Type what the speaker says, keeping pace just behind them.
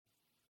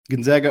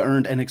Gonzaga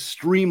earned an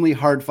extremely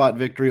hard-fought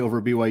victory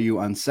over BYU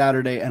on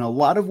Saturday, and a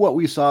lot of what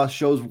we saw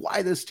shows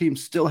why this team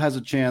still has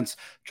a chance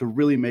to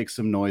really make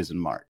some noise in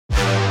March.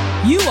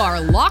 You are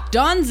Locked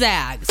On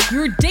Zags,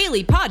 your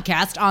daily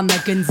podcast on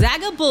the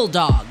Gonzaga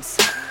Bulldogs.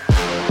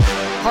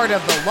 Part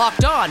of the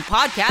Locked On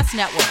Podcast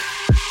Network,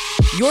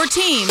 your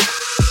team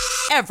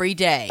every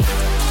day.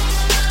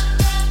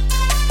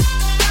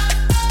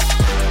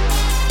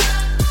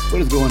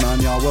 What is going on,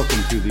 y'all?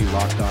 Welcome to the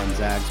Locked On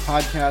Zags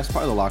podcast,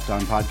 part of the Locked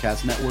On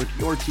Podcast Network,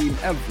 your team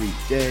every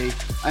day.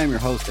 I am your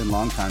host and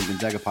longtime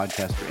Gonzaga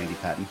podcaster, Andy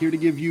Patton, here to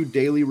give you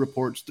daily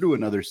reports through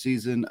another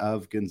season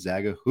of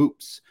Gonzaga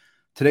Hoops.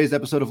 Today's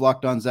episode of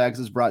Locked On Zags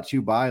is brought to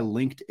you by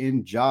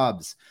LinkedIn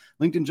Jobs.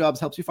 LinkedIn Jobs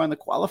helps you find the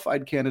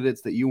qualified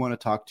candidates that you want to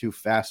talk to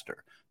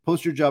faster.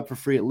 Post your job for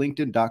free at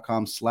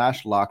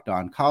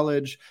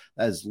linkedin.com/lockedoncollege.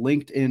 That is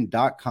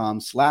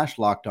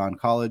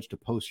linkedin.com/lockedoncollege to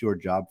post your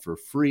job for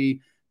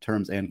free.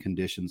 Terms and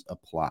conditions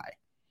apply.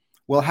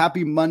 Well,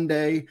 happy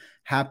Monday.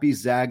 Happy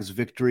Zags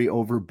victory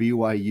over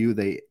BYU.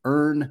 They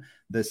earn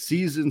the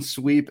season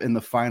sweep in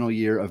the final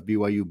year of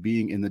BYU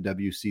being in the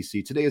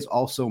WCC. Today is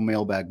also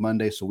Mailbag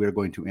Monday, so we're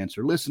going to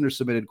answer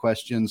listener-submitted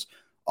questions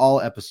all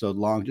episode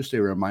long. Just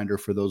a reminder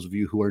for those of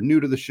you who are new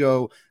to the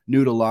show,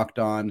 new to Locked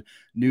On,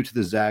 new to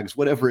the Zags,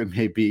 whatever it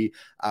may be,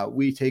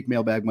 we take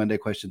Mailbag Monday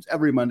questions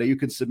every Monday. You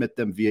can submit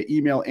them via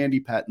email,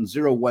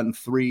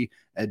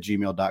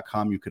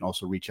 andypatton013@gmail.com. You can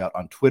also reach out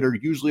on Twitter.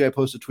 Usually I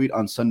post a tweet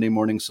on Sunday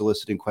morning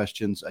soliciting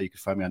questions. You can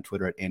find me on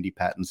Twitter at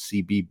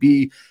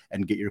andypattoncbb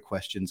and get your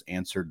questions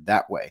answered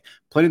that way.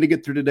 Plenty to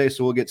get through today,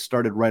 so we'll get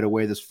started right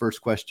away. This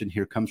first question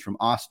here comes from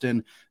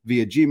Austin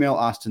via Gmail.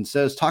 Austin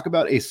says, talk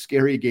about a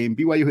scary game.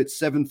 BYU hit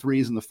 7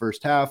 threes in the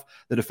first half.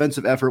 The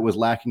defensive effort was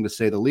lacking to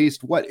say the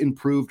least. What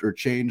improved or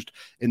changed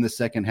in the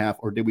second half,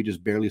 or did we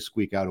just barely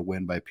squeak out a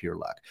win by pure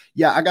luck?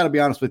 Yeah, I got to be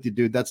honest with you,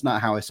 dude. That's not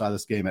how I saw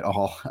this game at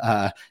all.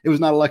 It was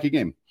not a lucky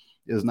game.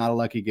 It was not a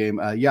lucky game.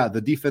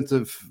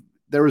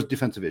 There was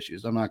defensive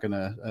issues. I'm not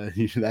gonna.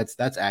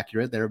 That's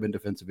accurate. There have been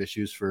defensive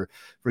issues for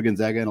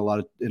Gonzaga in a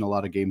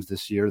lot of games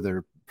this year.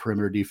 Their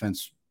perimeter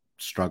defense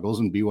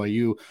struggles, and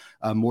BYU,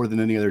 more than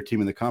any other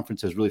team in the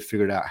conference, has really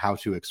figured out how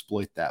to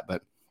exploit that.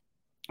 But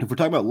if we're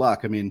talking about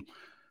luck, I mean,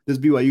 this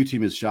BYU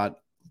team has shot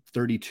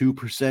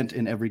 32%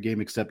 in every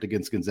game except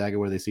against Gonzaga,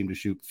 where they seem to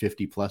shoot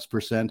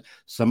 50+%.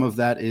 Some of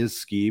that is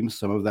scheme.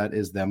 Some of that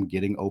is them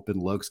getting open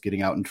looks,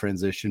 getting out in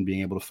transition,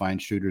 being able to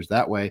find shooters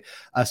that way.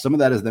 Some of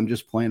that is them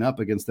just playing up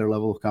against their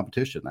level of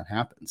competition. That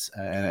happens.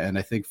 And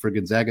I think for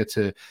Gonzaga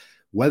to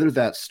weather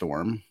that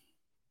storm,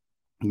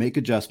 make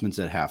adjustments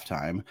at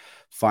halftime,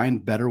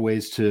 find better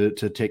ways to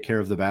take care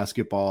of the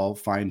basketball,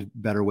 find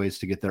better ways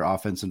to get their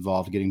offense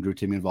involved, getting Drew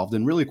Timme involved,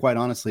 and really, quite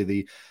honestly,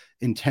 the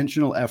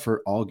intentional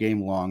effort all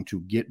game long to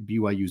get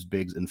BYU's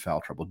bigs in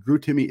foul trouble. Drew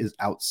Timme is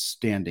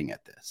outstanding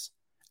at this.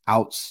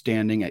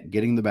 Outstanding at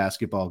getting the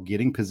basketball,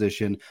 getting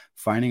position,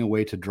 finding a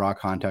way to draw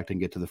contact and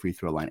get to the free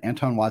throw line.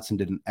 Anton Watson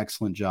did an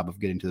excellent job of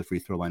getting to the free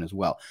throw line as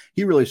well.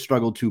 He really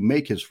struggled to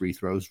make his free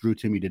throws. Drew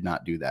Timme did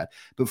not do that.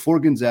 But for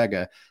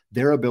Gonzaga,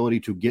 their ability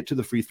to get to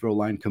the free throw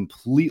line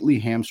completely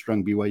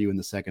hamstrung BYU in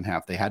the second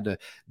half. They had to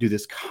do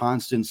this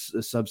constant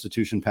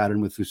substitution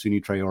pattern with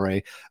Fousseyni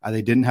Traore.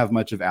 They didn't have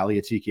much of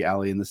Ali Atiki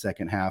Ali in the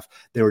second half.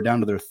 They were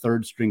down to their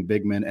third string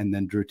big men, and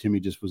then Drew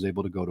Timme just was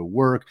able to go to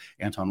work.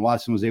 Anton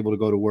Watson was able to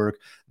go to work.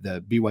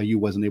 The BYU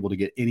wasn't able to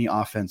get any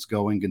offense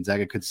going.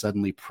 Gonzaga could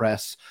suddenly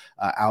press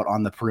out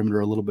on the perimeter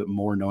a little bit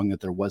more, knowing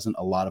that there wasn't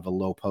a lot of a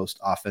low post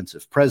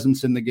offensive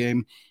presence in the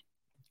game.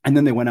 And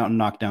then they went out and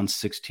knocked down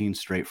 16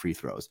 straight free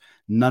throws.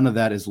 None of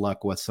that is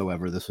luck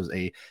whatsoever. This was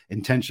a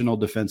intentional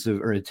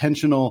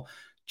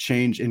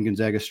change in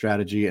Gonzaga's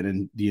strategy and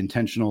in the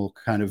intentional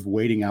kind of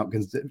waiting out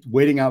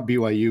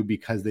BYU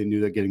because they knew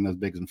that getting those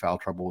bigs in foul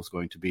trouble was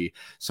going to be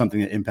something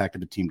that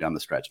impacted the team down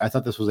the stretch. I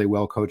thought this was a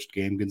well-coached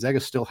game.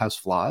 Gonzaga still has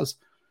flaws,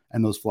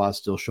 and those flaws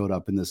still showed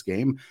up in this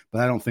game,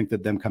 but I don't think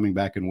that them coming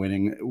back and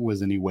winning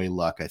was any way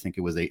luck. I think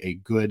it was a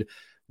good,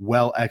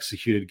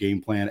 well-executed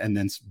game plan and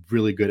then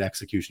really good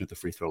execution at the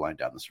free throw line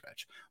down the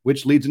stretch,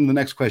 which leads into the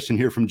next question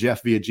here from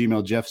Jeff via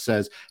Gmail. Jeff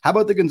says, how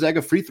about the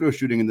Gonzaga free throw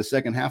shooting in the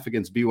second half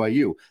against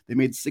BYU? They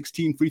made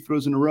 16 free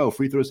throws in a row.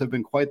 Free throws have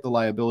been quite the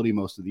liability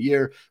most of the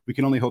year. We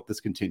can only hope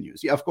this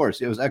continues. Yeah, of course.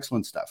 It was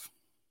excellent stuff.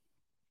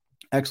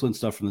 Excellent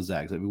stuff from the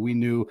Zags. I mean, we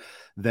knew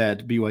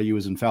that BYU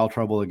was in foul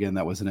trouble. Again,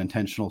 that was an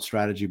intentional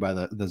strategy by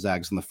the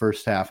Zags in the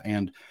first half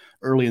and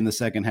early in the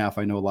second half.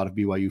 I know a lot of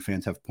BYU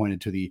fans have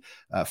pointed to the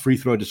free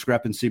throw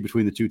discrepancy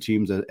between the two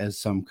teams as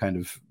some kind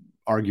of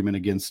argument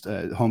against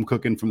home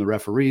cooking from the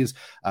referees.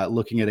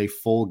 Looking at a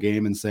full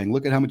game and saying,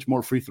 look at how much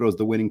more free throws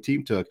the winning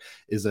team took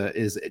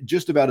is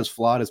just about as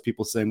flawed as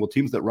people saying, well,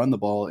 teams that run the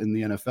ball in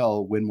the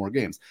NFL win more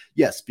games.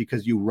 Yes,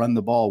 because you run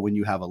the ball when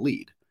you have a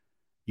lead.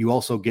 You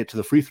also get to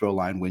the free throw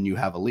line when you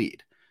have a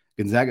lead.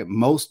 Gonzaga,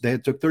 they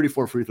took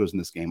 34 free throws in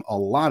this game. A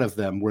lot of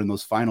them were in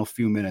those final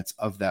few minutes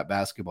of that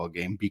basketball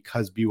game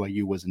because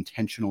BYU was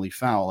intentionally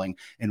fouling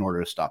in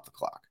order to stop the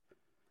clock.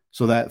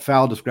 So that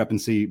foul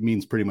discrepancy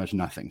means pretty much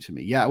nothing to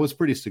me. Yeah, it was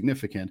pretty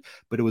significant,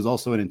 but it was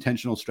also an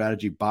intentional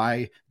strategy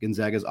by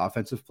Gonzaga's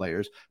offensive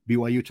players.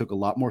 BYU took a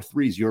lot more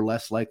threes. You're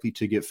less likely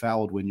to get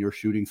fouled when you're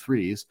shooting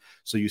threes.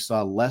 So you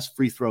saw less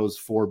free throws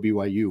for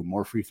BYU,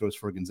 more free throws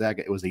for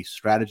Gonzaga. It was a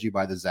strategy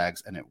by the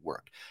Zags, and it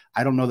worked.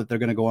 I don't know that they're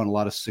going to go on a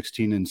lot of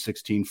 16 and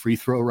 16 free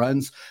throw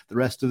runs the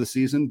rest of the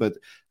season, but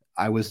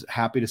I was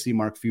happy to see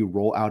Mark Few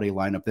roll out a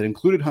lineup that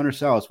included Hunter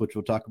Sallis, which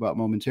we'll talk about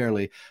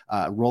momentarily,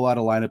 roll out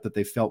a lineup that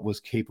they felt was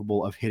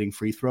capable of hitting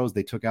free throws.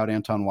 They took out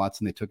Anton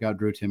Watson. They took out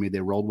Drew Timme. They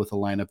rolled with a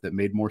lineup that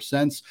made more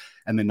sense,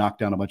 and they knocked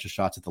down a bunch of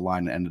shots at the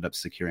line and ended up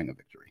securing a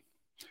victory.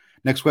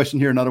 Next question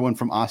here, another one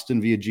from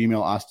Austin via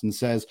Gmail. Austin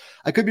says,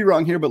 I could be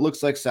wrong here, but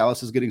looks like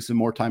Sallis is getting some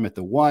more time at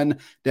the one.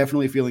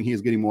 Definitely feeling he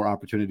is getting more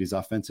opportunities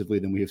offensively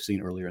than we have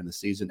seen earlier in the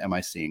season. Am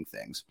I seeing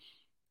things?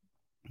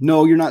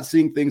 No, you're not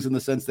seeing things in the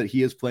sense that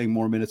he is playing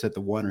more minutes at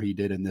the one or he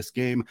did in this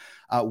game.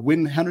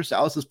 When Hunter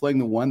Sallis is playing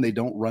the one, they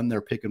don't run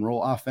their pick and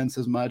roll offense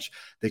as much.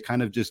 They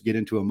kind of just get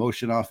into a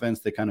motion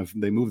offense.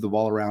 They move the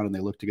ball around and they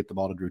look to get the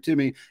ball to Drew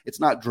Timme. It's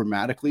not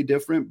dramatically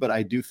different, but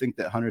I do think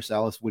that Hunter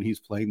Sallis, when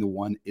he's playing the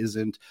one,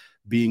 isn't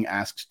being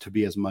asked to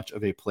be as much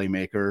of a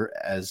playmaker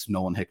as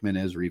Nolan Hickman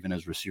is, or even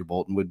as Rasir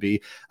Bolton would be.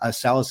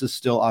 Sallis is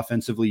still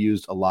offensively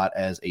used a lot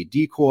as a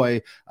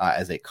decoy,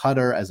 as a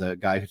cutter, as a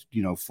guy,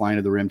 flying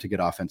to the rim to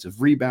get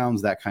offensive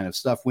rebounds, that kind of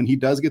stuff. When he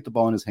does get the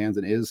ball in his hands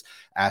and is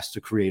asked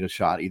to create a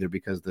shot, either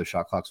because the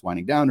shot clock's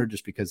winding down or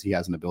just because he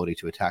has an ability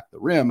to attack the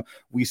rim,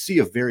 we see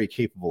a very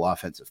capable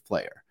offensive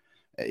player.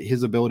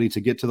 His ability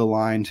to get to the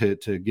line,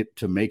 to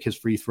make his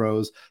free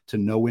throws, to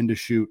know when to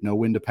shoot, know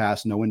when to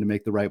pass, know when to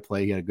make the right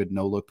play. He had a good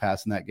no-look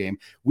pass in that game.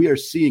 We are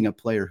seeing a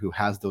player who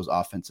has those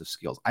offensive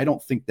skills. I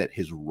don't think that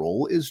his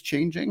role is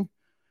changing,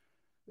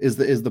 is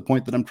the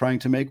point that I'm trying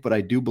to make, but I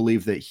do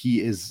believe that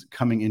he is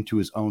coming into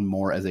his own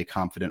more as a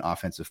confident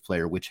offensive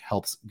player, which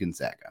helps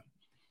Gonzaga.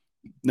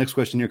 Next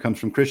question here comes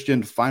from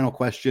Christian. Final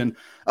question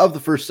of the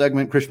first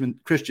segment.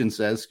 Christian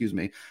says,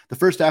 the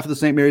first half of the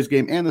St. Mary's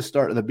game and the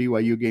start of the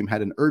BYU game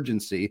had an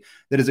urgency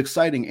that is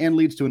exciting and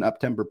leads to an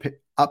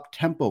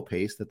up-tempo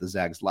pace that the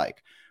Zags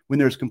like. When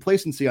there's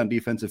complacency on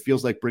defense, it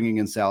feels like bringing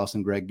in Sallis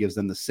and Greg gives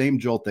them the same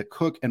jolt that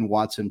Cook and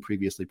Watson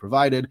previously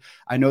provided.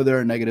 I know there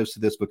are negatives to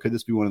this, but could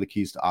this be one of the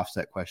keys to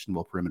offset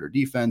questionable perimeter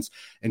defense?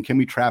 And can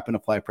we trap and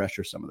apply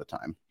pressure some of the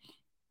time?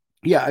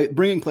 Yeah,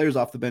 bringing players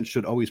off the bench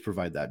should always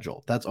provide that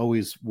jolt. That's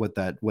always what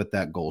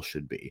that goal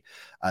should be.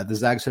 The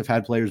Zags have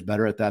had players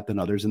better at that than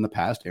others in the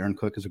past. Aaron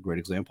Cook is a great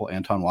example.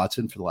 Anton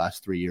Watson for the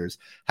last 3 years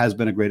has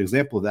been a great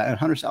example of that. And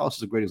Hunter Sallis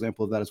is a great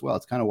example of that as well.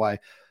 It's kind of why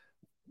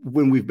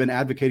when we've been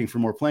advocating for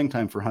more playing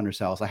time for Hunter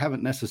Sallis, I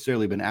haven't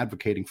necessarily been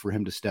advocating for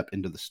him to step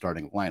into the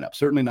starting lineup.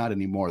 Certainly not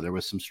anymore. There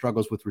was some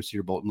struggles with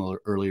Rasir Bolton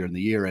earlier in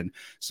the year and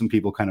some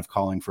people kind of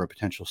calling for a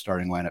potential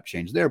starting lineup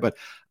change there. But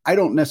I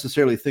don't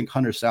necessarily think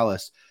Hunter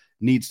Sallis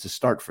needs to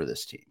start for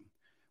this team.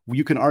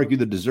 You can argue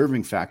the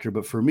deserving factor,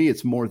 but for me,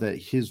 it's more that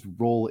his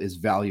role is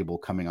valuable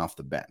coming off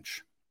the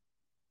bench.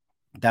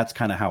 That's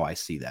kind of how I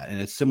see that.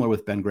 And it's similar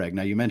with Ben Gregg.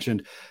 Now, you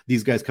mentioned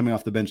these guys coming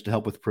off the bench to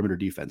help with perimeter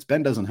defense.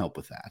 Ben doesn't help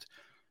with that.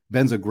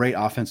 Ben's a great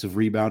offensive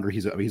rebounder.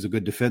 He's a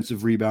good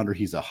defensive rebounder.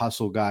 He's a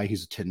hustle guy.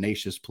 He's a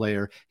tenacious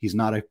player. He's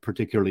not a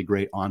particularly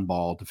great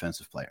on-ball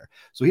defensive player.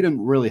 So he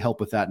didn't really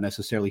help with that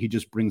necessarily. He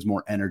just brings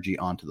more energy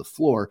onto the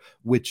floor,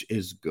 which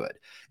is good.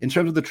 In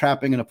terms of the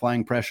trapping and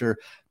applying pressure,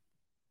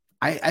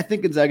 I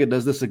think Gonzaga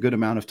does this a good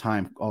amount of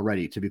time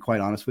already, to be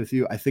quite honest with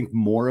you. I think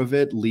more of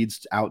it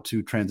leads out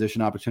to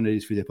transition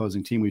opportunities for the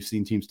opposing team. We've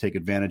seen teams take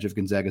advantage of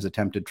Gonzaga's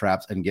attempted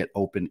traps and get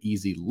open,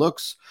 easy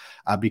looks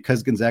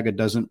because Gonzaga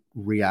doesn't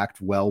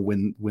react well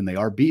when they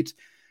are beat.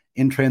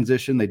 In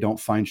transition, they don't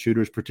find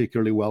shooters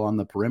particularly well on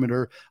the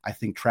perimeter. I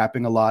think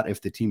trapping a lot,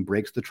 if the team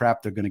breaks the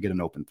trap, they're going to get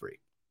an open three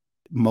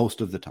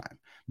most of the time.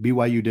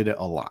 BYU did it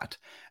a lot.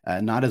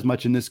 Not as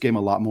much in this game,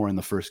 a lot more in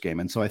the first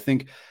game. And so I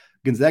think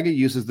Gonzaga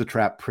uses the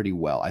trap pretty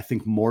well. I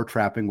think more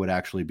trapping would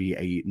actually be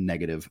a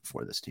negative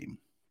for this team.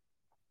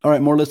 All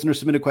right, more listener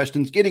submitted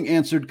questions getting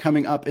answered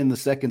coming up in the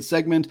second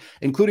segment,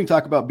 including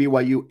talk about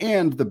BYU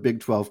and the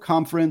Big 12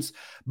 Conference.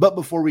 But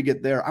before we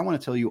get there, I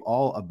want to tell you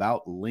all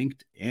about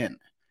LinkedIn.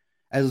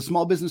 As a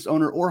small business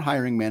owner or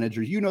hiring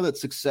manager, you know that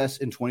success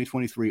in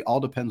 2023 all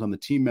depends on the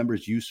team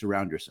members you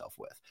surround yourself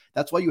with.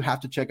 That's why you have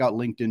to check out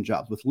LinkedIn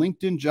Jobs. With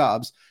LinkedIn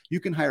Jobs,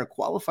 you can hire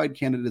qualified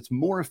candidates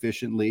more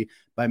efficiently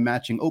by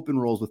matching open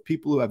roles with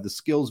people who have the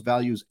skills,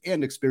 values,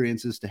 and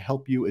experiences to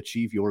help you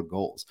achieve your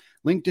goals.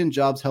 LinkedIn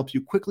Jobs helps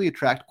you quickly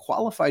attract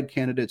qualified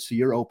candidates to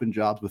your open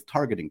jobs with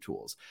targeting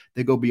tools.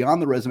 They go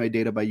beyond the resume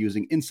data by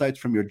using insights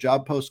from your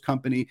job post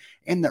company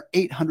and their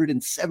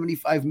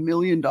 $875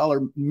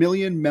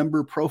 million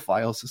member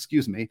profiles,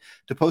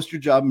 to post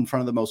your job in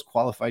front of the most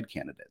qualified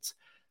candidates.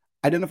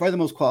 Identify the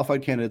most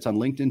qualified candidates on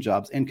LinkedIn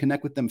Jobs and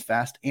connect with them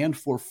fast and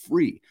for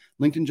free.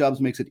 LinkedIn Jobs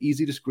makes it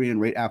easy to screen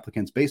and rate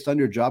applicants based on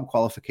your job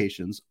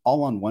qualifications,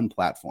 all on one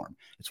platform.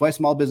 It's why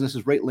small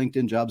businesses rate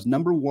LinkedIn Jobs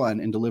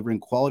 #1 in delivering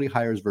quality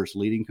hires versus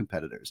leading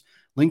competitors.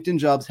 LinkedIn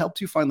Jobs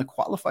helps you find the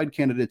qualified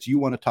candidates you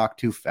want to talk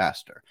to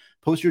faster.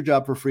 Post your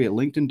job for free at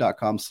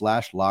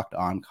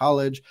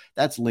linkedin.com/lockedoncollege.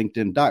 That's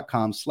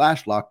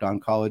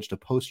linkedin.com/lockedoncollege to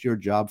post your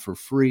job for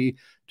free.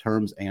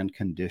 Terms and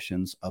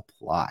conditions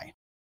apply.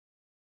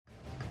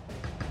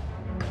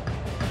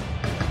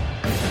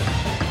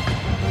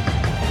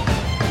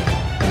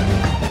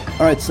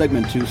 All right,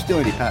 segment 2, still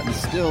Andy Patton,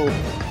 still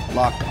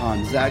Locked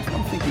On Zags. I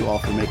want to thank you all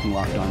for making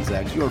Locked On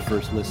Zags your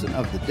first listen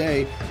of the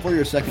day. For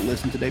your second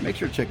listen today, make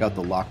sure to check out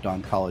the Locked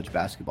On College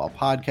Basketball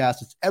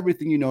Podcast. It's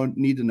everything you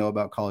need to know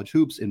about college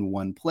hoops in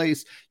one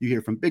place. You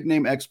hear from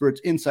big-name experts,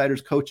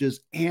 insiders, coaches,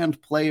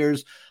 and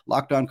players.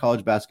 Locked On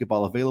College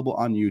Basketball available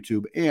on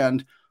YouTube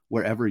and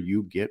wherever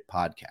you get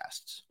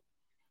podcasts.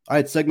 All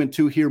right, segment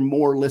 2 here,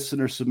 more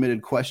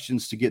listener-submitted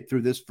questions to get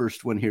through. This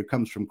first one here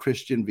comes from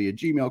Christian via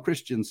Gmail.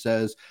 Christian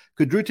says,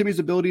 could Drew Timme's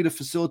ability to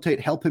facilitate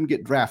help him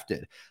get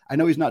drafted? I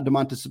know he's not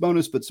Domantas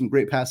Sabonis, but some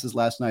great passes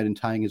last night and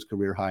tying his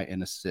career high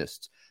in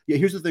assists. Yeah,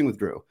 here's the thing with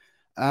Drew.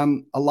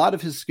 A lot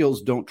of his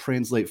skills don't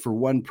translate for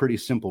one pretty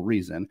simple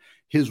reason.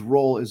 His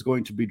role is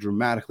going to be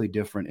dramatically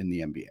different in the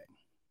NBA.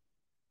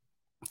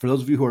 For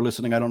those of you who are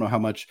listening, I don't know how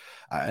much,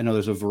 I know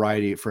there's a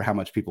variety for how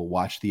much people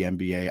watch the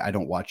NBA. I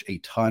don't watch a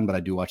ton, but I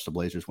do watch the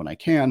Blazers when I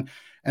can.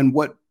 And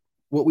what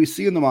we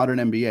see in the modern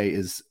NBA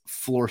is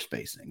floor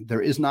spacing.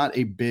 There is not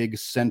a big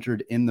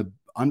centered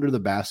under the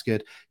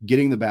basket,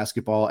 getting the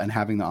basketball and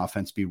having the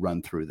offense be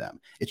run through them.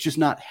 It's just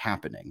not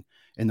happening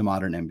in the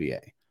modern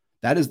NBA.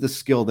 That is the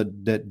skill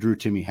that Drew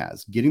Timme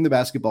has. Getting the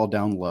basketball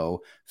down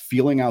low,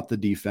 feeling out the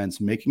defense,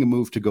 making a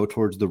move to go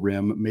towards the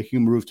rim, making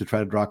a move to try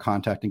to draw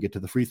contact and get to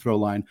the free throw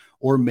line,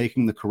 or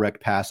making the correct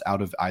pass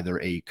out of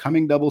either a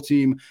coming double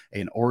team,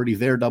 an already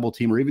there double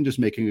team, or even just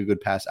making a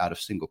good pass out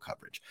of single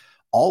coverage.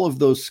 All of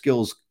those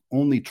skills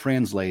only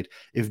translate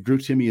if Drew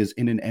Timme is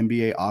in an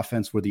NBA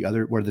offense where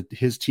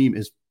his team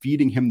is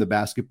feeding him the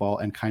basketball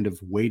and kind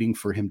of waiting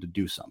for him to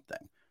do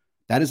something.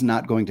 That is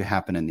not going to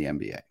happen in the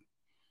NBA.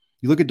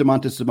 You look at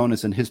Domantas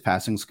Sabonis and his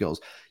passing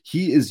skills.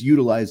 He is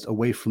utilized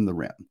away from the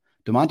rim.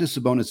 Domantas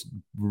Sabonis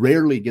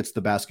rarely gets the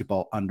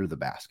basketball under the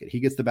basket. He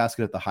gets the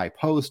basket at the high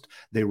post.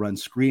 They run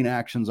screen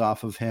actions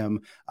off of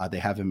him. They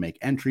have him make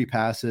entry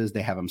passes.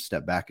 They have him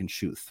step back and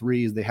shoot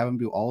threes. They have him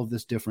do all of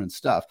this different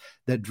stuff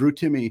that Drew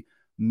Timme,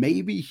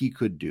 maybe he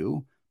could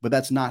do, but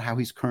that's not how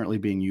he's currently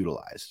being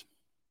utilized.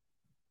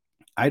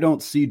 I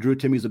don't see Drew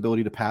Timme's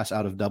ability to pass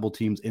out of double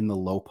teams in the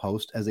low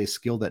post as a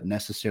skill that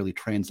necessarily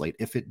translate.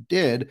 If it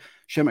did,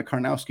 Shemek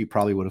Karnowski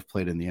probably would have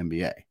played in the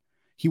NBA.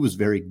 He was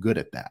very good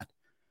at that.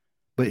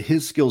 But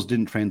his skills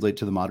didn't translate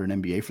to the modern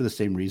NBA for the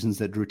same reasons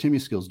that Drew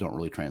Timme's skills don't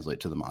really translate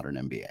to the modern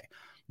NBA.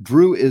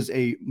 Drew is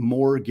a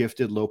more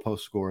gifted low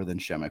post scorer than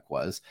Shemek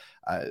was.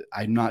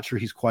 I'm not sure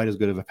he's quite as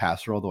good of a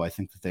passer, although I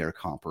think that they are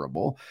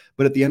comparable.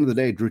 But at the end of the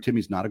day, Drew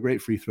Timme's not a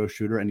great free throw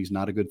shooter, and he's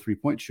not a good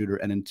three-point shooter.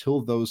 And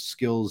until those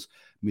skills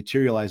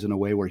materialize in a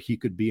way where he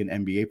could be an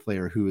NBA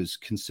player who is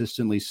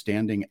consistently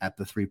standing at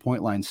the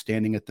three-point line,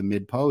 standing at the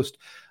mid-post,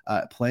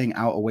 playing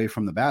out away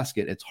from the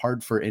basket, it's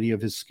hard for any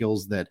of his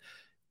skills that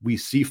we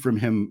see from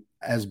him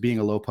as being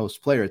a low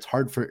post player. It's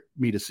hard for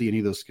me to see any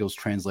of those skills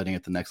translating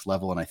at the next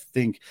level. And I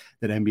think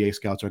that NBA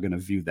scouts are going to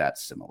view that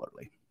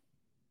similarly.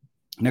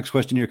 Next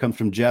question here comes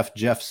from Jeff.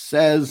 Jeff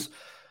says,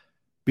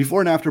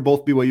 before and after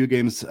both BYU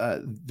games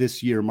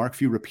this year, Mark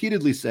Few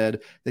repeatedly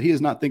said that he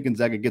does not think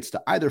Gonzaga gets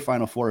to either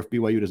Final Four if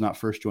BYU does not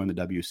first join the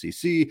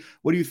WCC.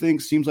 What do you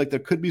think? Seems like there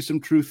could be some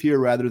truth here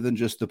rather than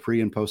just the pre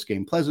and post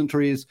game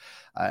pleasantries.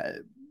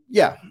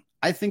 Yeah,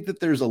 I think that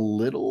there's a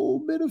little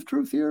bit of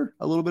truth here,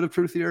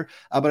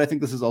 but I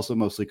think this is also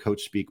mostly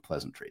coach speak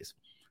pleasantries.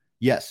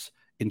 Yes,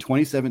 in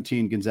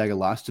 2017, Gonzaga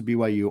lost to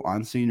BYU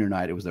on senior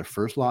night. It was their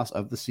first loss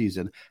of the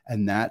season,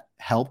 and that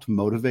helped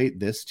motivate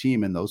this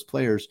team and those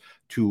players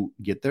to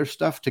get their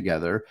stuff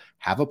together,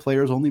 have a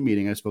players-only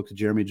meeting. I spoke to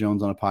Jeremy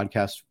Jones on a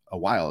podcast a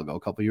while ago, a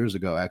couple years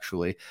ago,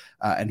 actually,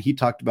 and he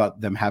talked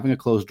about them having a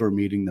closed-door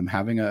meeting, them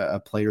having a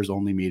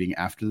players-only meeting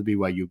after the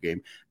BYU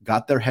game,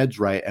 got their heads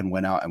right, and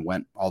went out and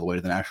went all the way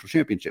to the national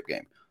championship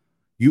game.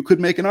 You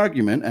could make an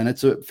argument, and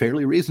it's a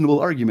fairly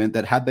reasonable argument,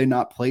 that had they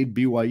not played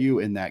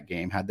BYU in that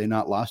game, had they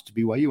not lost to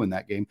BYU in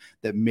that game,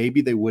 that maybe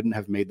they wouldn't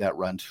have made that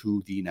run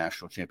to the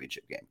national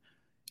championship game.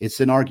 It's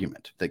an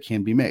argument that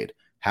can be made.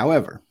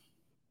 However,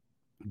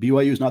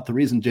 BYU is not the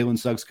reason Jalen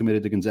Suggs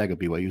committed to Gonzaga.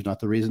 BYU is not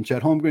the reason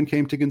Chet Holmgren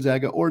came to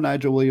Gonzaga or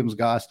Nigel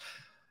Williams-Goss.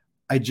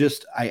 I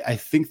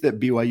think that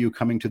BYU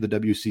coming to the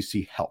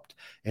WCC helped.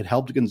 It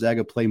helped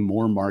Gonzaga play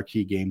more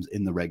marquee games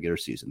in the regular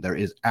season. There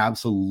is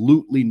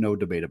absolutely no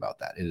debate about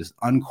that. It is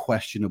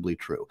unquestionably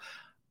true.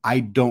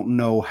 I don't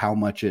know how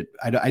much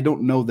I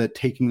don't know that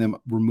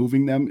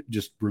removing them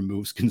just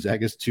removes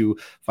Gonzaga's 2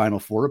 Final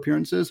Four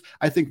appearances.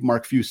 I think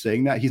Mark Few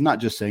saying that, he's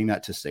not just saying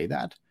that to say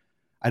that.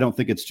 I don't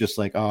think it's just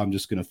like, oh, I'm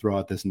just going to throw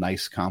out this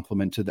nice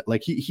compliment to that.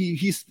 Like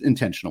he's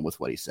intentional with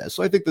what he says.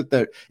 So I think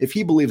that if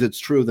he believes it's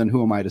true, then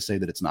who am I to say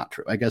that it's not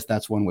true? I guess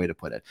that's one way to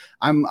put it.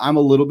 I'm a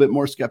little bit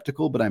more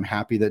skeptical, but I'm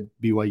happy that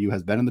BYU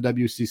has been in the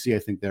WCC. I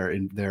think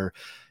their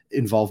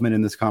involvement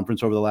in this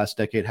conference over the last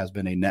decade has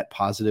been a net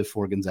positive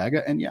for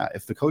Gonzaga. And yeah,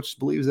 if the coach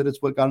believes that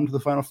it's what got him to the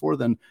Final Four,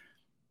 then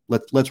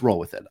let's roll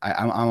with it.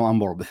 I'm on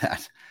board with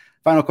that.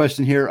 Final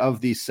question here of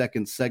the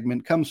second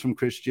segment comes from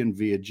Christian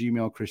via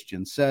Gmail.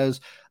 Christian says,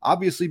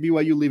 obviously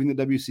BYU leaving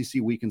the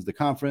WCC weakens the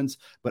conference,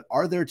 but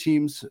are there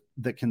teams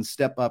that can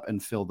step up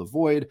and fill the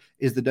void?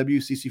 Is the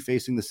WCC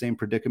facing the same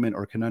predicament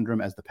or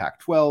conundrum as the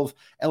Pac-12?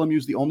 LMU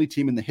is the only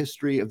team in the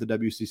history of the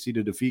WCC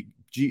to defeat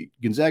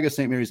Gonzaga,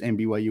 St. Mary's, and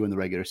BYU in the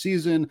regular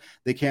season.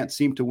 They can't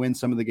seem to win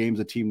some of the games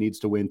a team needs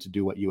to win to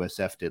do what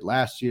USF did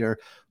last year.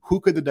 Who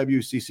could the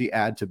WCC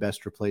add to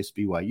best replace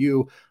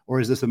BYU? Or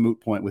is this a moot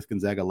point with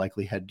Gonzaga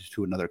likely headed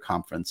to another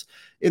conference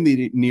in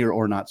the near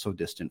or not so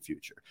distant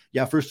future?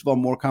 Yeah, first of all,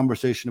 more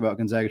conversation about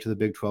Gonzaga to the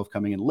Big 12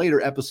 coming in later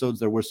episodes.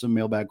 There were some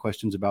mailbag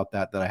questions about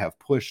that I have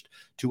pushed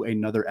to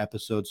another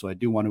episode. So I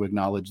do want to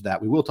acknowledge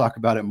that. We will talk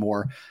about it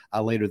more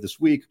later this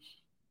week.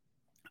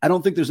 I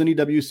don't think there's any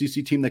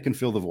WCC team that can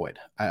fill the void.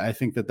 I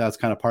think that that's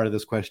kind of part of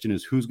this question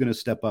is who's going to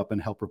step up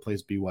and help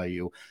replace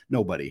BYU?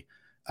 Nobody.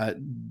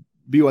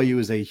 BYU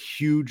is a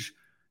huge,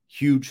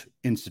 huge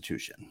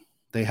institution.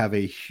 They have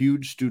a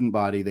huge student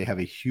body. They have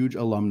a huge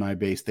alumni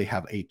base. They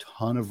have a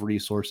ton of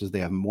resources. They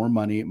have more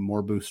money,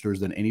 more boosters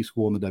than any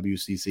school in the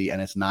WCC,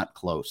 and it's not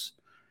close.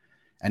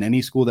 And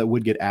any school that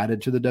would get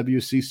added to the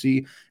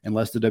WCC,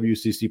 unless the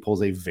WCC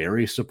pulls a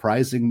very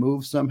surprising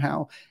move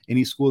somehow,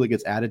 any school that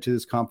gets added to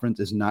this conference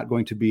is not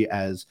going to be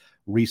as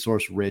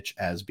resource rich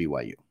as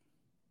BYU.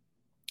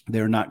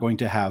 They're not going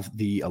to have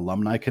the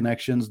alumni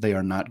connections. They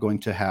are not going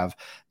to have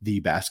the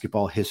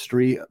basketball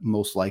history,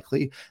 most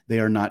likely. They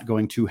are not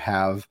going to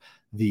have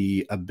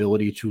the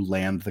ability to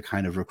land the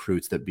kind of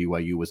recruits that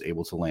BYU was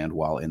able to land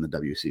while in the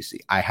WCC.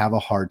 I have a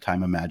hard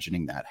time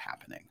imagining that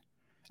happening.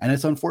 And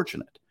it's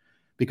unfortunate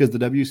because the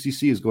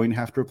WCC is going to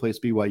have to replace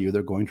BYU.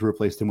 They're going to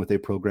replace them with a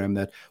program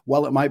that,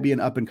 while it might be an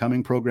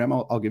up-and-coming program,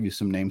 I'll give you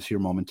some names here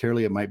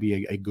momentarily. It might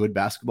be a good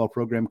basketball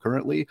program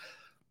currently.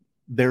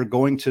 They're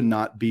going to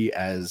not be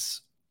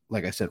as,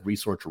 like I said,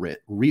 resource rich.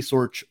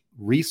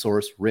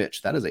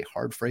 That is a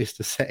hard phrase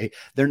to say.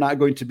 They're not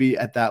going to be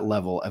at that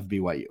level of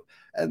BYU.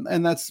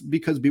 And that's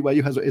because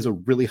BYU is a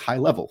really high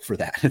level for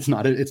that. It's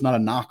not a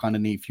knock on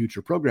any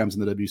future programs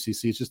in the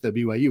WCC. It's just that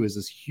BYU is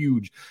this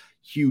huge,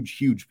 huge,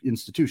 huge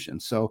institution.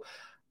 So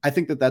I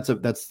think that's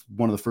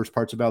one of the first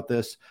parts about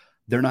this.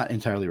 They're not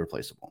entirely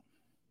replaceable.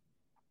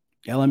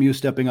 LMU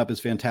stepping up is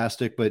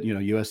fantastic, but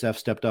USF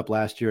stepped up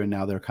last year and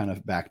now they're kind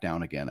of back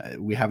down again.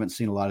 We haven't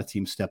seen a lot of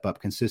teams step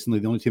up consistently.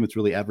 The only team that's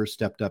really ever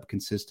stepped up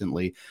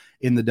consistently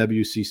in the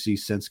WCC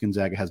since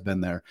Gonzaga has been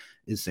there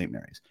is St.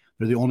 Mary's.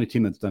 They're the only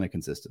team that's done it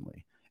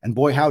consistently. And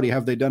boy, howdy,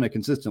 have they done it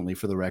consistently.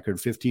 For the record,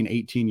 15,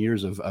 18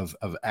 years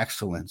of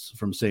excellence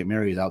from St.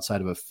 Mary's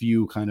outside of a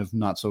few kind of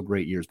not so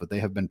great years, but they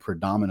have been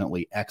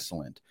predominantly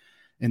excellent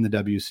in the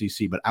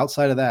WCC. But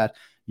outside of that,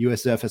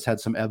 USF has had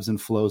some ebbs and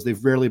flows.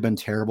 They've rarely been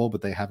terrible,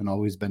 but they haven't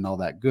always been all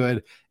that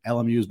good.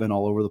 LMU has been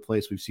all over the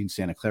place. We've seen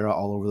Santa Clara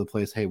all over the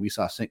place. Hey, we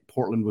saw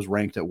Portland was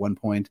ranked at one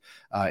point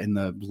in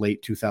the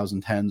late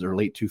 2010s or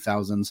late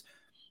 2000s.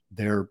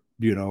 They're,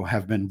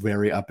 have been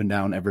very up and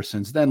down ever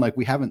since then. Like,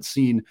 we haven't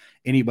seen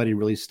anybody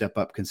really step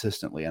up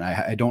consistently. And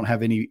I don't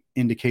have any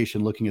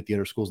indication looking at the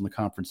other schools in the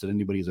conference that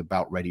anybody is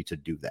about ready to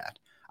do that.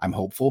 I'm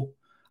hopeful.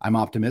 I'm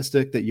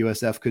optimistic that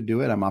USF could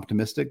do it. I'm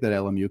optimistic that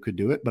LMU could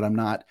do it, but I'm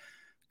not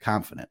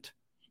confident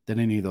that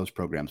any of those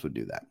programs would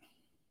do that.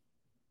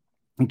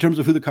 In terms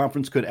of who the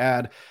conference could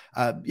add,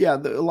 a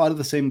lot of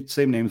the same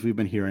names we've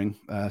been hearing.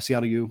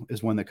 Seattle U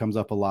is one that comes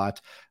up a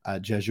lot.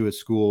 Jesuit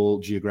school,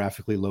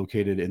 geographically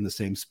located in the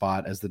same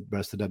spot as the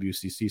rest of the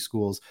WCC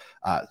schools.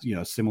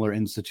 Similar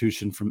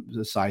institution from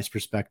the size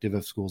perspective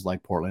of schools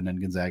like Portland and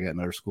Gonzaga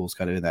and other schools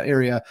kind of in that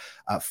area.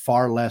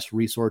 Far less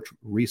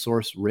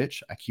resource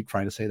rich. I keep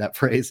trying to say that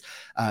phrase.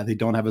 They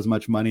don't have as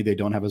much money. They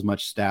don't have as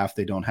much staff.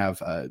 They don't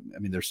have,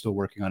 they're still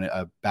working on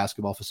a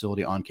basketball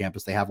facility on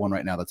campus. They have one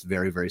right now that's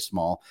very, very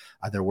small.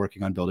 They're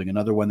working on building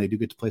another one. They do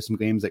get to play some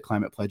games at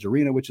Climate Pledge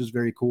Arena, which is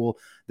very cool.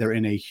 They're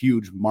in a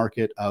huge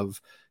market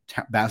of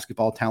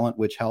basketball talent,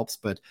 which helps,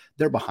 but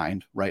they're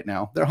behind right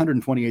now. They're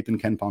 128th in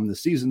KenPom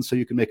this season, so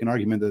you can make an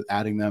argument that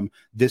adding them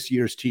this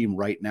year's team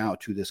right now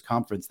to this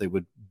conference, they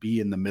would be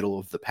in the middle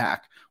of the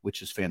pack,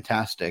 which is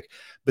fantastic,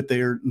 but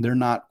they're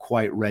not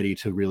quite ready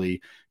to really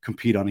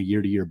compete on a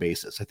year-to-year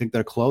basis. I think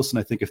they're close, and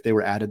I think if they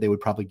were added, they would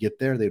probably get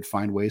there. They'd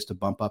find ways to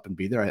bump up and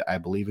be there. I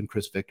believe in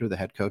Chris Victor, the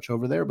head coach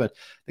over there, but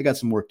they got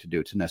some work to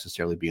do to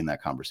necessarily be in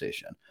that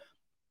conversation.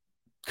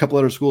 A couple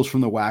other schools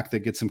from the WAC that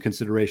get some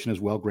consideration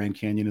as well. Grand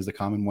Canyon is the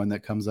common one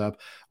that comes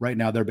up. Right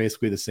now, they're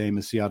basically the same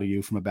as Seattle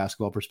U from a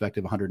basketball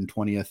perspective,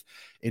 120th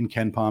in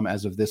KenPom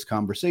as of this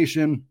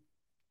conversation.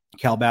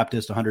 Cal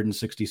Baptist,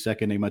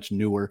 162nd, a much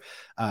newer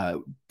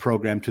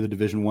program to the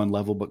Division I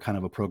level, but kind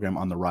of a program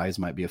on the rise,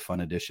 might be a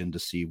fun addition to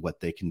see what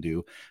they can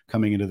do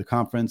coming into the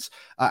conference.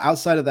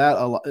 Outside of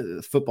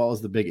that, football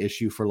is the big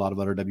issue for a lot of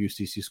other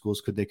WCC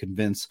schools. Could they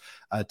convince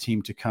a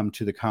team to come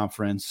to the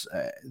conference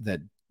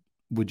that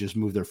would just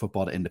move their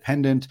football to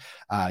independent?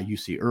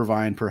 UC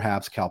Irvine,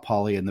 perhaps Cal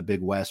Poly in the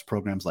Big West,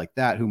 programs like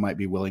that, who might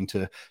be willing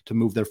to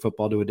move their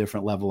football to a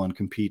different level and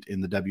compete in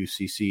the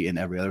WCC in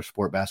every other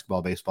sport,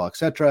 basketball, baseball,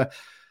 etc.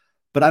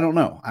 But I don't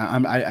know.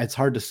 It's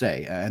hard to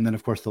say. And then,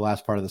 of course, the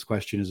last part of this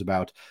question is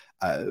about,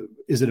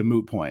 is it a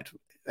moot point?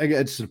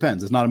 It just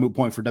depends. It's not a moot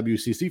point for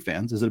WCC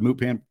fans. Is it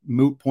a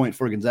moot point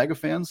for Gonzaga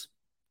fans?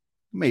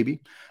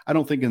 Maybe. I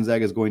don't think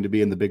Gonzaga is going to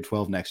be in the Big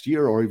 12 next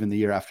year or even the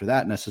year after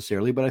that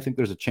necessarily, but I think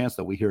there's a chance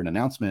that we hear an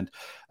announcement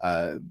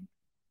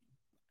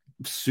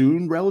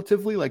soon,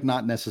 relatively, like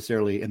not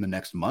necessarily in the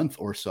next month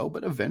or so,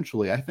 but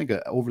eventually. I think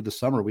over the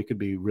summer we could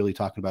be really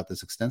talking about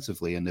this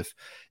extensively. And if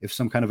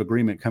some kind of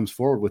agreement comes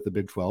forward with the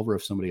Big 12, or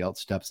if somebody else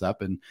steps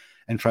up and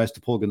tries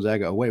to pull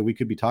Gonzaga away, we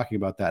could be talking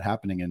about that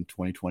happening in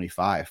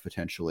 2025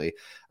 potentially,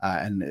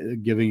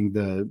 and giving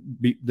the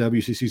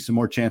WCC some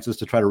more chances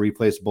to try to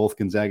replace both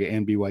Gonzaga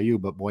and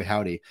BYU. But boy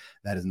howdy,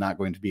 that is not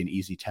going to be an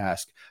easy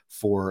task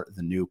for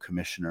the new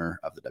commissioner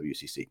of the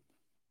WCC.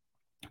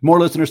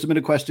 More listener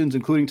submitted questions,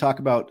 including talk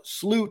about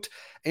Sloot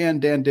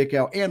and Dan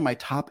Dickau and my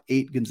top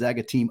 8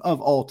 Gonzaga team of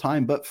all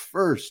time. But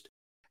first,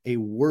 a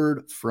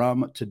word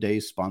from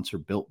today's sponsor,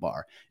 Built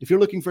Bar. If you're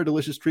looking for a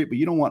delicious treat, but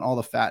you don't want all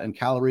the fat and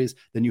calories,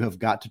 then you have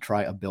got to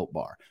try a Built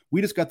Bar. We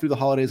just got through the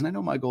holidays, and I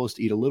know my goal is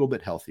to eat a little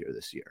bit healthier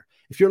this year.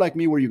 If you're like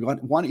me, where you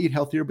want to eat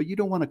healthier, but you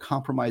don't want to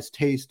compromise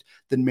taste,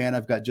 then man,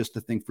 I've got just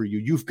the thing for you.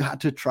 You've got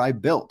to try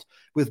Built.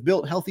 With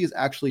Built, healthy is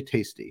actually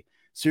tasty.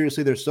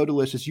 Seriously, they're so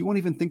delicious, you won't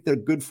even think they're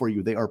good for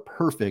you. They are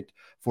perfect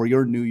for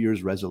your New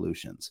Year's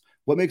resolutions.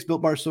 What makes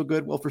Built Bar so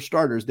good? Well, for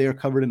starters, they are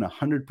covered in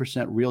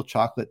 100% real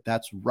chocolate.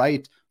 That's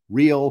right,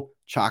 real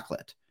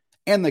chocolate.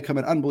 And they come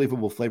in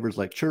unbelievable flavors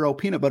like churro,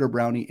 peanut butter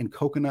brownie, and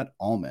coconut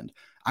almond.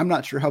 I'm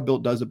not sure how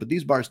Built does it, but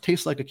these bars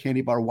taste like a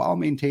candy bar while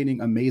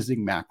maintaining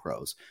amazing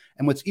macros.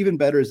 And what's even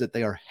better is that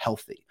they are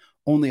healthy.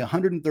 Only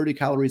 130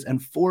 calories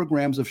and 4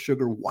 grams of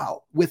sugar,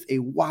 wow, with a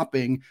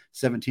whopping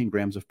 17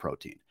 grams of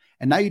protein.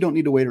 And now you don't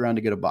need to wait around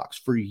to get a box.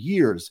 For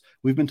years,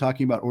 we've been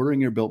talking about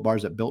ordering your Built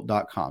Bars at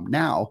Built.com.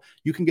 Now,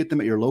 you can get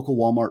them at your local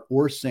Walmart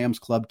or Sam's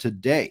Club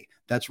today.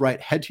 That's right.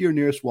 Head to your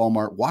nearest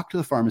Walmart, walk to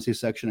the pharmacy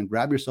section, and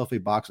grab yourself a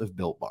box of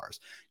Built Bars.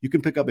 You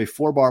can pick up a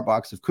 4-bar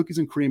box of cookies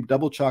and cream,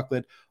 double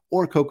chocolate,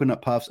 or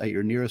coconut puffs at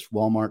your nearest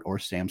Walmart or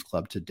Sam's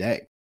Club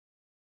today.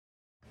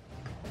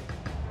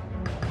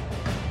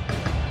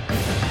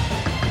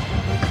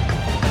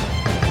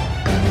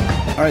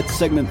 All right,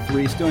 segment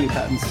 3, still Andy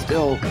Patton,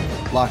 still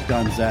Locked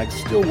On Zags,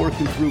 still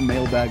working through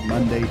Mailbag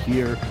Monday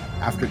here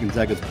after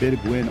Gonzaga's big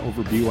win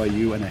over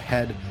BYU and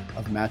ahead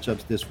of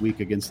matchups this week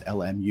against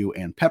LMU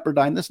and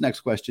Pepperdine. This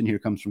next question here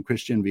comes from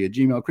Christian via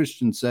Gmail.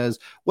 Christian says,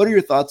 what are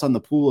your thoughts on the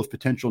pool of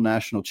potential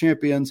national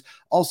champions?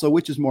 Also,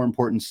 which is more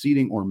important,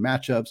 seeding or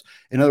matchups?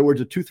 In other words,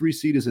 a 2-3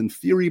 seed is in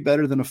theory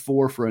better than a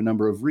 4 for a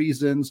number of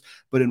reasons,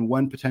 but in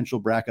one potential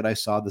bracket I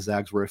saw the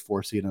Zags were a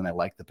 4 seed and I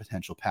like the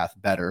potential path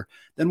better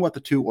than what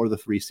the 2 or the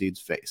 3 seeds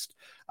faced.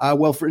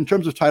 Well, in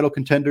terms of title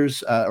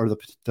contenders or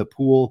the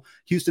pool,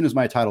 Houston is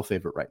my title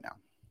favorite right now.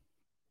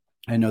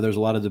 I know there's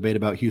a lot of debate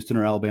about Houston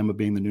or Alabama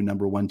being the new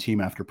number 1 team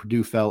after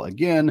Purdue fell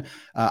again.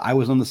 I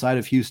was on the side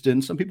of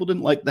Houston. Some people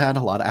didn't like that. A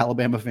lot of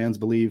Alabama fans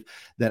believe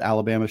that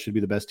Alabama should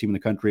be the best team in the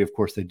country. Of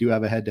course, they do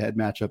have a head-to-head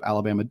matchup.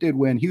 Alabama did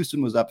win.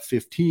 Houston was up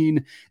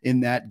 15 in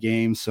that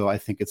game, so I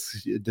think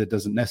it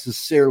doesn't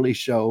necessarily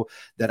show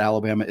that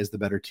Alabama is the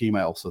better team.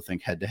 I also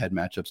think head-to-head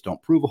matchups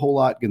don't prove a whole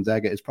lot.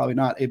 Gonzaga is probably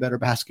not a better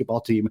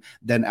basketball team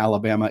than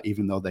Alabama,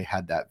 even though they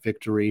had that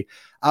victory.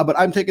 But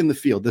I'm taking the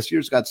field. This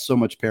year's got so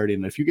much parity,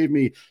 and if you gave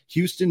me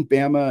Houston,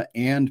 Bama,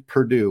 and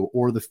Purdue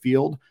or the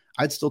field,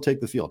 I'd still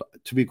take the field,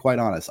 to be quite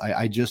honest.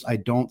 I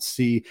don't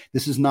see,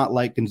 this is not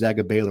like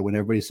Gonzaga Baylor when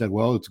everybody said,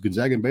 well, it's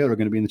Gonzaga and Baylor are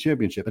going to be in the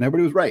championship. And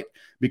everybody was right,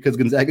 because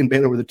Gonzaga and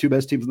Baylor were the 2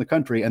 best teams in the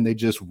country, and they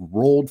just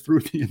rolled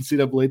through the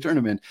NCAA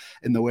tournament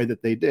in the way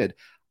that they did.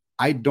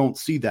 I don't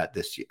see that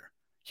this year.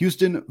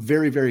 Houston,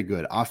 very, very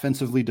good.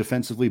 Offensively,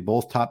 defensively,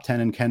 both top 10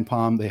 in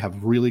KenPom. They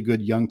have really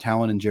good young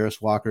talent in Jarris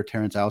Walker,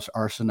 Terrence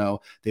Arsenault.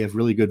 They have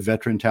really good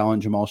veteran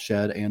talent, Jamal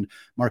Shed and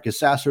Marcus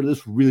Sasser.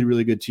 This really,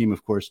 really good team.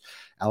 Of course,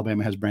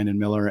 Alabama has Brandon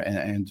Miller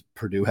and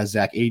Purdue has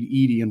Zach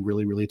Edey and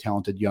really, really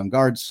talented young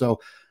guards. So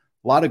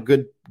a lot of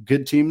good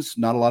teams,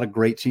 not a lot of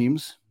great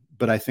teams.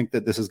 But I think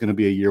that this is going to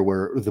be a year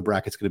where the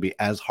bracket's going to be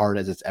as hard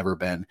as it's ever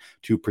been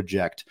to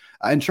project.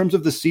 In terms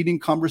of the seeding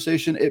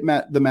conversation,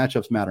 the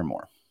matchups matter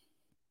more.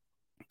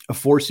 A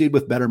 4 seed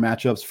with better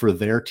matchups for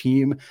their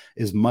team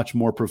is much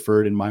more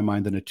preferred in my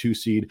mind than a 2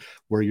 seed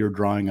where you're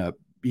drawing up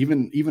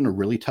even a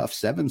really tough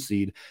 7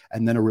 seed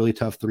and then a really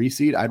tough 3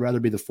 seed. I'd rather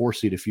be the 4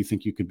 seed if you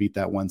think you could beat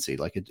that 1 seed.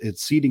 Like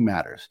seeding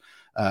matters.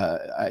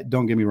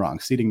 Don't get me wrong,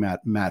 seeding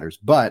matters,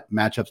 but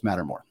matchups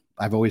matter more.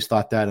 I've always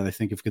thought that, and I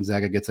think if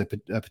Gonzaga gets a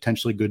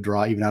potentially good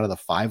draw even out of the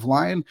 5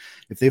 line,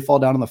 if they fall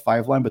down on the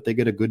 5 line, but they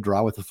get a good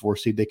draw with a 4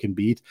 seed they can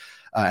beat,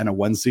 and a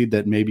 1 seed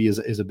that maybe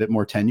is a bit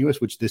more tenuous,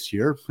 which this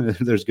year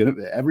there's going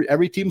to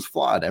every team's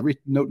flawed.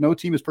 No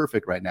team is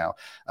perfect right now.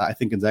 I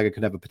think Gonzaga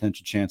could have a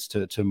potential chance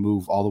to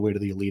move all the way to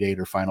the Elite 8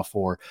 or Final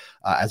 4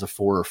 as a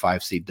 4 or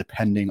 5 seed,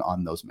 depending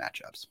on those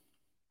matchups.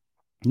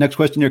 Next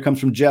question here comes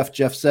from Jeff.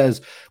 Jeff says,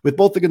 with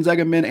both the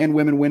Gonzaga men and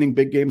women winning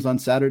big games on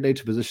Saturday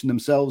to position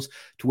themselves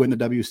to win the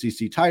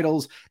WCC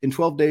titles in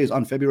 12 days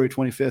on February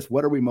 25th,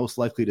 what are we most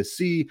likely to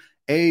see?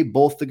 A,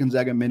 both the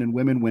Gonzaga men and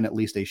women win at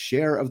least a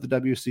share of the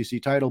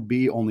WCC title.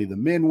 B, only the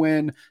men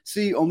win.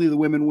 C, only the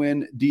women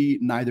win. D,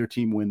 neither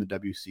team win the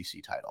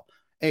WCC title.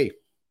 A,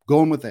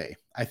 going with A.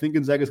 I think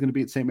Gonzaga is going to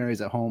beat St.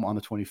 Mary's at home on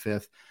the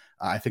 25th.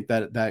 I think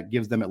that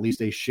gives them at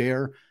least a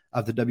share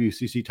of the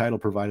WCC title,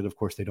 provided, of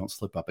course, they don't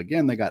slip up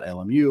again. They got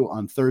LMU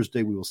on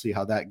Thursday. We will see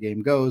how that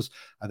game goes.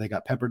 They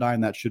got Pepperdine.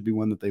 That should be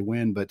one that they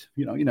win, but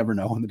you never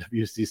know in the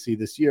WCC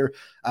this year.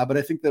 But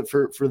I think that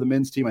for the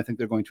men's team, I think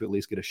they're going to at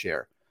least get a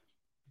share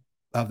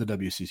of the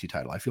WCC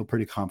title. I feel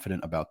pretty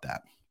confident about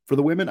that. For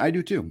the women, I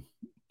do too.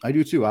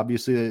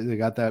 Obviously, they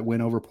got that win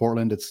over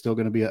Portland. It's still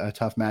going to be a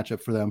tough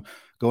matchup for them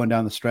going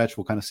down the stretch.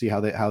 We'll kind of see how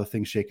the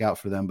things shake out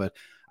for them, but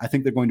I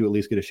think they're going to at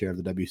least get a share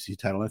of the WCC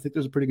title. And I think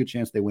there's a pretty good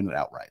chance they win it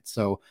outright.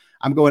 So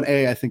I'm going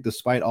A. I think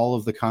despite all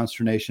of the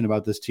consternation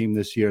about this team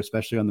this year,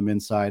 especially on the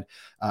men's side,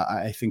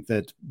 I think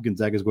that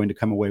Gonzaga is going to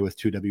come away with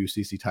 2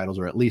 WCC titles,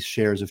 or at least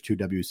shares of 2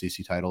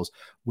 WCC titles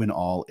when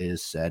all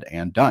is said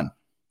and done.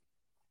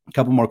 A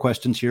couple more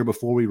questions here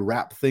before we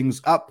wrap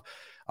things up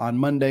on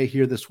Monday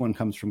here. This one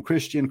comes from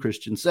Christian.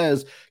 Christian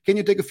says, can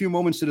you take a few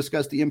moments to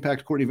discuss the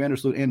impact Courtney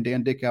Vandersloot and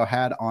Dan Dickau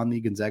had on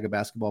the Gonzaga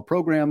basketball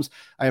programs?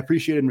 I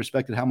appreciated and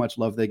respected how much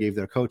love they gave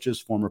their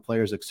coaches, former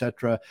players,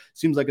 etc.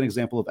 Seems like an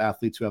example of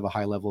athletes who have a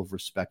high level of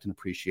respect and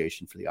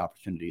appreciation for the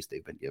opportunities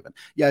they've been given.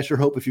 Yeah, I sure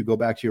hope if you go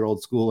back to your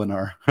old school and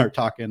are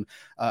talking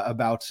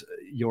about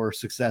your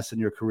success in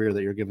your career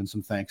that you're giving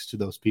some thanks to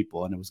those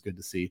people. And it was good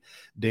to see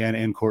Dan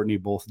and Courtney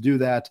both do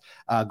that.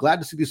 Glad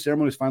to see these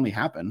ceremonies finally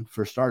happen.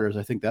 For starters,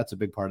 I think that's a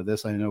big part of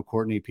this. I know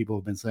Courtney, people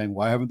have been saying,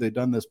 why haven't they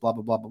done this? Blah,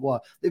 blah, blah, blah, blah.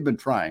 They've been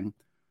trying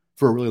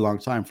for a really long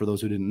time. For those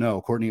who didn't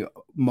know, Courtney,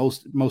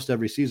 most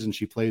every season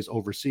she plays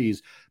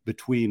overseas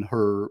between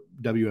her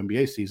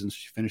WNBA seasons.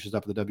 She finishes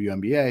up the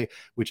WNBA,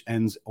 which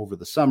ends over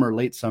the summer,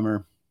 late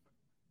summer.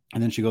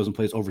 And then she goes and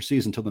plays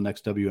overseas until the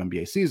next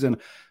WNBA season,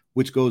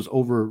 which goes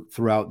over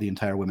throughout the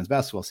entire women's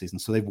basketball season.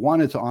 So they've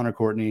wanted to honor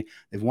Courtney.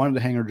 They've wanted to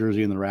hang her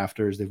jersey in the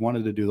rafters. They've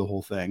wanted to do the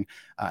whole thing,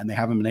 and they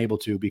haven't been able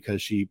to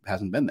because she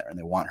hasn't been there, and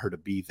they want her to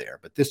be there.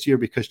 But this year,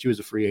 because she was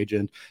a free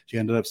agent, she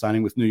ended up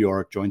signing with New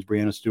York, joins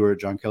Breanna Stewart,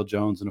 Jonquel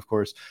Jones, and, of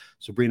course,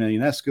 Sabrina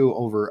Ionescu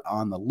over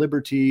on the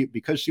Liberty.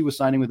 Because she was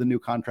signing with a new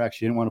contract,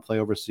 she didn't want to play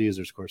overseas.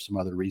 There's, of course, some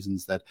other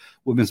reasons that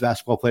women's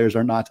basketball players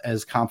are not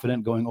as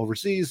confident going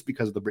overseas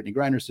because of the Brittany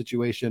Griner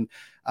situation.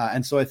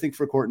 And so I think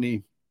for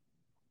Courtney,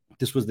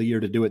 this was the year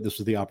to do it. This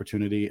was the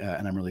opportunity,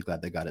 and I'm really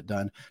glad they got it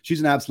done.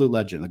 She's an absolute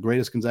legend, the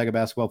greatest Gonzaga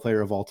basketball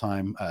player of all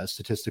time.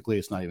 Statistically,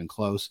 it's not even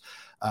close.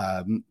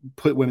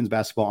 Put women's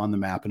basketball on the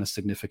map in a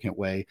significant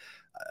way.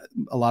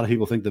 A lot of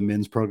people think the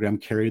men's program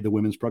carried the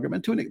women's program,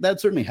 and that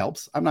certainly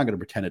helps. I'm not going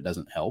to pretend it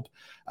doesn't help,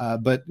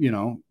 but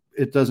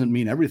it doesn't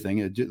mean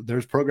everything.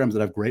 There's programs that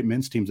have great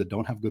men's teams that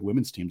don't have good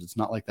women's teams. It's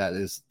not like that.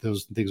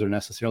 Those things are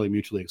necessarily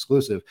mutually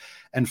exclusive.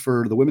 And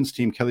for the women's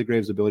team, Kelly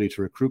Graves' ability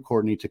to recruit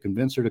Courtney, to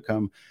convince her to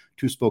come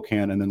to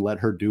Spokane and then let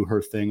her do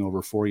her thing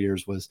over 4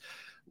 years was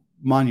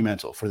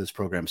monumental for this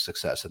program's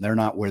success. And they're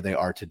not where they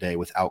are today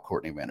without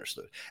Courtney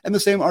Vandersloot. And the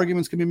same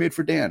arguments can be made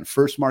for Dan.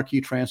 First marquee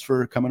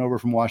transfer coming over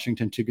from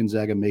Washington to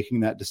Gonzaga, making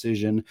that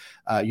decision,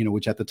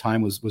 which at the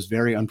time was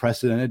very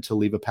unprecedented, to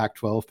leave a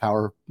Pac-12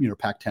 power,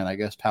 Pac-10, I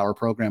guess, power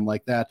program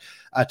like that,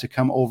 to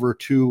come over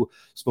to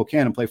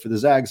Spokane and play for the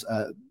Zags.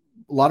 A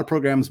lot of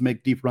programs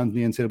make deep runs in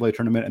the NCAA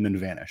tournament and then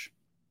vanish.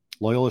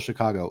 Loyola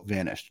Chicago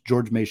vanished.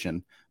 George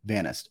Mason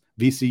vanished.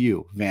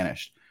 VCU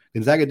vanished.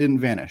 Gonzaga didn't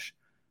vanish.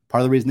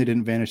 Part of the reason they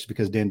didn't vanish is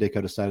because Dan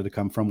Dickau decided to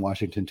come from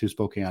Washington to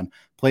Spokane,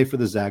 play for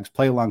the Zags,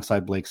 play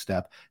alongside Blake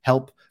Stepp,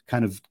 help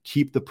kind of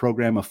keep the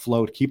program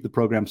afloat, keep the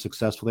program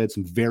successful. They had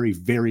some very,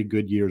 very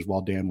good years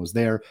while Dan was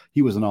there.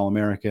 He was an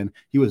All-American.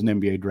 He was an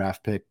NBA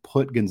draft pick,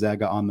 put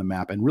Gonzaga on the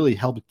map, and really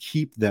helped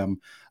keep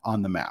them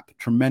on the map.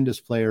 Tremendous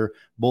player,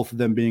 both of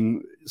them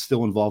being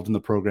still involved in the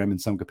program in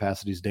some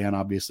capacities. Dan,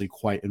 obviously,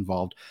 quite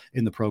involved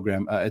in the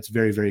program. It's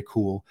very, very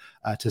cool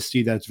to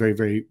see that. It's very,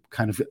 very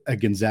kind of a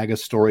Gonzaga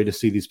story to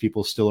see these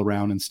people still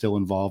around and still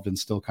involved and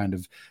still kind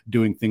of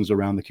doing things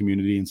around the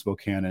community in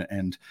Spokane.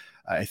 And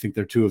I think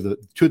they're two of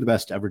the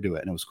best to ever do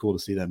it. And it was cool to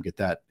see them get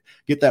that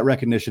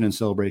recognition and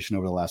celebration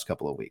over the last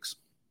couple of weeks.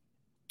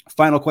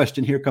 Final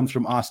question here comes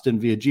from Austin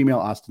via Gmail.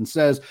 Austin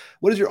says,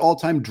 what is your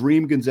all-time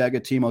dream Gonzaga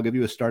team? I'll give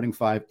you a starting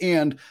 5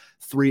 and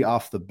 3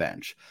 off the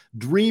bench.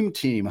 Dream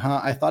team,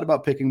 huh? I thought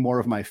about picking more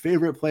of my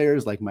favorite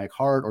players like Mike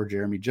Hart or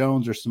Jeremy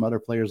Jones or some other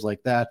players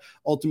like that.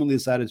 Ultimately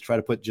decided to try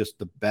to put just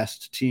the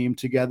best team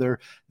together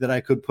that I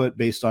could put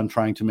based on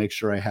trying to make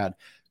sure I had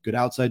good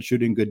outside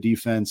shooting, good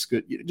defense,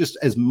 good, just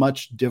as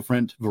much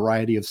different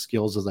variety of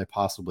skills as I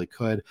possibly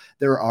could.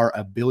 There are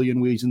a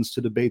billion reasons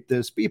to debate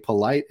this. Be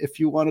polite if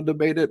you want to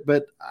debate it,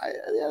 but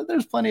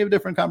there's plenty of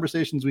different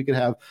conversations we could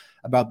have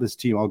about this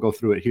team. I'll go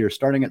through it here.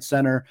 Starting at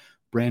center,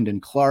 Brandon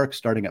Clarke.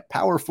 Starting at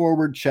power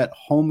forward, Chet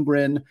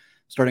Holmgren.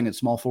 Starting at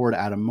small forward,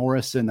 Adam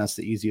Morrison. That's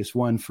the easiest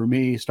one for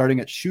me. Starting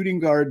at shooting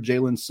guard,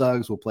 Jalen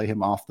Suggs. Will play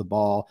him off the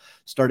ball.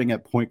 Starting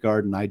at point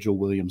guard, Nigel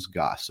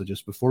Williams-Goss. So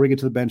just before we get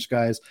to the bench,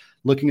 guys,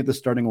 looking at the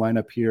starting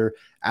lineup here,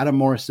 Adam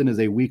Morrison is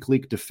a weak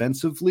link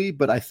defensively,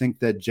 but I think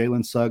that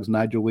Jalen Suggs,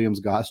 Nigel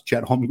Williams-Goss,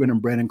 Chet Holmgren, and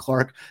Brandon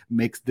Clarke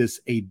makes this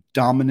a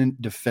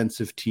dominant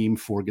defensive team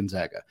for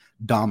Gonzaga.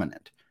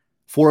 Dominant.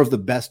 4 of the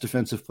best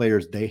defensive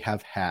players they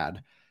have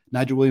had.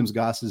 Nigel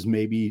Williams-Goss is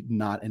maybe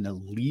not an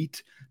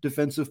elite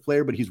defensive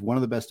player, but he's one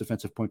of the best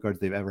defensive point guards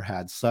they've ever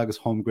had. Suggs,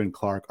 Holmgren,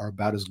 Clarke are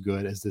about as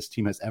good as this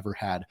team has ever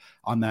had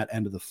on that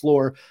end of the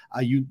floor.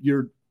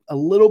 You're a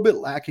little bit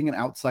lacking in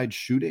outside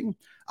shooting.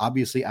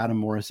 Obviously, Adam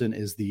Morrison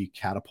is the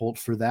catapult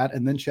for that.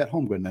 And then Chet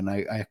Holmgren. And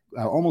I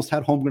almost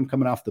had Holmgren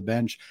coming off the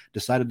bench,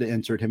 decided to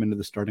insert him into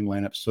the starting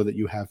lineup so that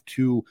you have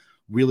 2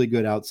 really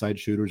good outside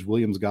shooters.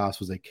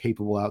 Williams-Goss was a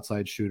capable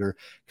outside shooter,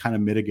 kind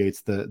of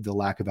mitigates the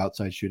lack of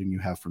outside shooting you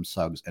have from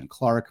Suggs and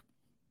Clarke.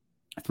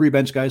 3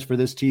 bench guys for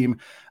this team.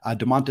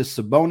 Domantas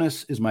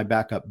Sabonis is my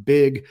backup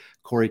big.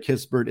 Corey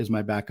Kispert is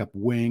my backup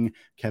wing.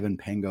 Kevin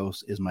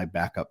Pangos is my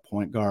backup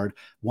point guard.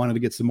 Wanted to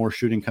get some more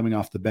shooting coming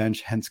off the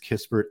bench, hence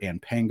Kispert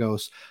and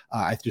Pangos.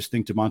 I just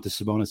think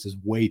Domantas Sabonis is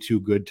way too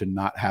good to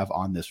not have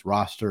on this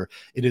roster.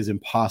 It is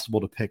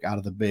impossible to pick out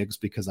of the bigs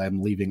because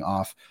I'm leaving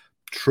off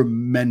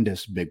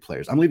tremendous big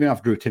players. I'm leaving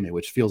off Drew Timme,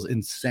 which feels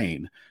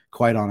insane.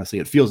 Quite honestly,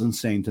 it feels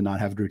insane to not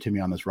have Drew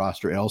Timme on this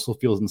roster. It also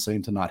feels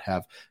insane to not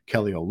have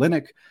Kelly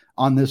Olynyk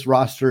on this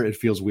roster. It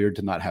feels weird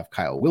to not have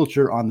Kyle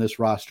Wiltshire on this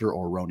roster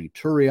or Roni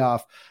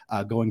Turioff.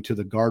 Going to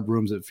the guard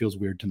rooms, it feels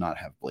weird to not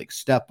have Blake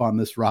Stepp on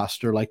this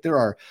roster. Like there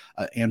are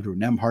Andrew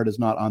Nembhard is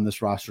not on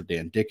this roster.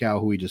 Dan Dickau,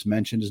 who we just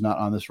mentioned, is not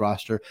on this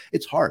roster.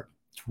 It's hard.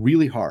 It's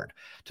really hard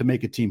to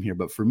make a team here.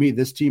 But for me,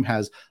 this team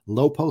has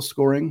low post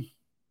scoring.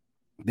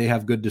 They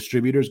have good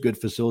distributors, good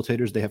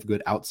facilitators. They have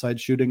good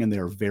outside shooting, and they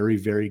are very,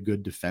 very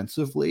good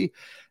defensively.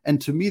 And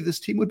to me,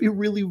 this team would be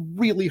really,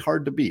 really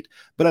hard to beat.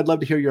 But I'd love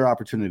to hear your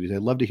opportunities.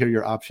 I'd love to hear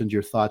your options,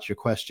 your thoughts, your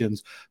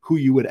questions, who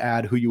you would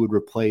add, who you would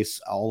replace,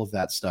 all of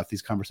that stuff.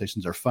 These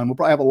conversations are fun. We'll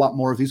probably have a lot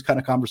more of these kind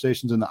of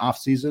conversations in the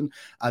offseason.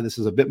 This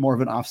is a bit more of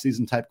an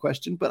offseason type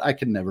question, but I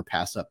can never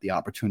pass up the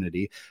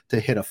opportunity to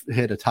hit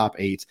a top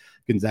 8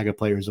 Gonzaga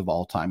players of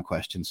all time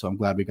question. So I'm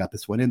glad we got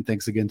this one in.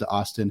 Thanks again to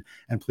Austin.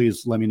 And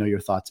please let me know your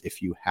thoughts if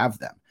you have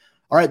them.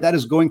 All right, that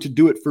is going to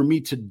do it for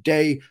me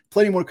today.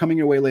 Plenty more coming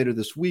your way later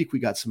this week. We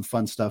got some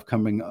fun stuff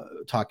coming,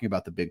 talking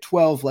about the Big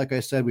 12. Like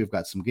I said, we've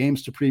got some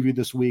games to preview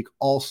this week,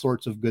 all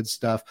sorts of good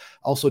stuff.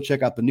 Also,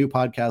 check out the new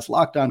podcast,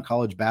 Locked On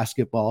College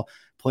Basketball.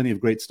 Plenty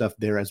of great stuff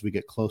there as we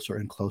get closer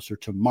and closer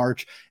to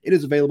March. It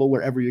is available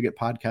wherever you get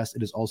podcasts.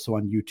 It is also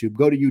on YouTube.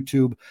 Go to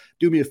YouTube.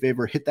 Do me a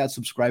favor. Hit that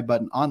subscribe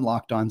button on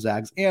Locked On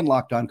Zags and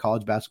Locked On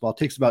College Basketball. It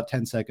takes about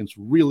 10 seconds.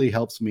 Really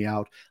helps me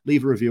out.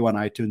 Leave a review on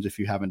iTunes if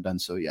you haven't done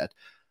so yet.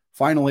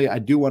 Finally, I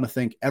do want to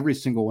thank every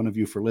single one of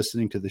you for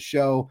listening to the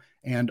show.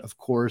 And of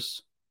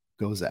course,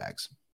 go Zags.